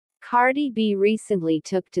Cardi B recently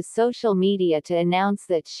took to social media to announce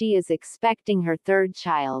that she is expecting her third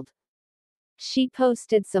child. She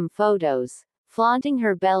posted some photos, flaunting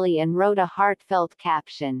her belly, and wrote a heartfelt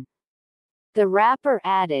caption. The rapper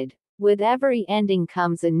added, "With every ending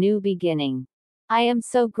comes a new beginning. I am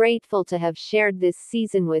so grateful to have shared this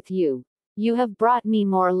season with you. You have brought me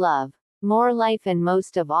more love, more life, and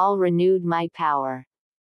most of all renewed my power.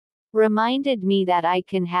 Reminded me that I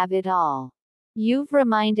can have it all. You've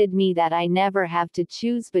reminded me that I never have to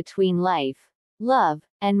choose between life, love,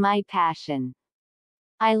 and my passion.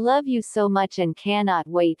 I love you so much and cannot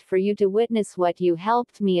wait for you to witness what you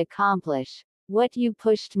helped me accomplish, what you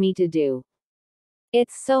pushed me to do.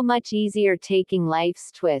 It's so much easier taking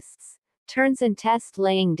life's twists, turns and tests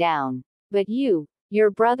laying down, but you,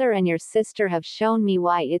 your brother and your sister have shown me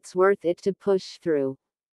why it's worth it to push through."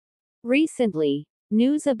 Recently,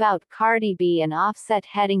 news about Cardi B and Offset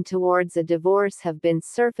heading towards a divorce have been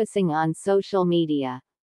surfacing on social media.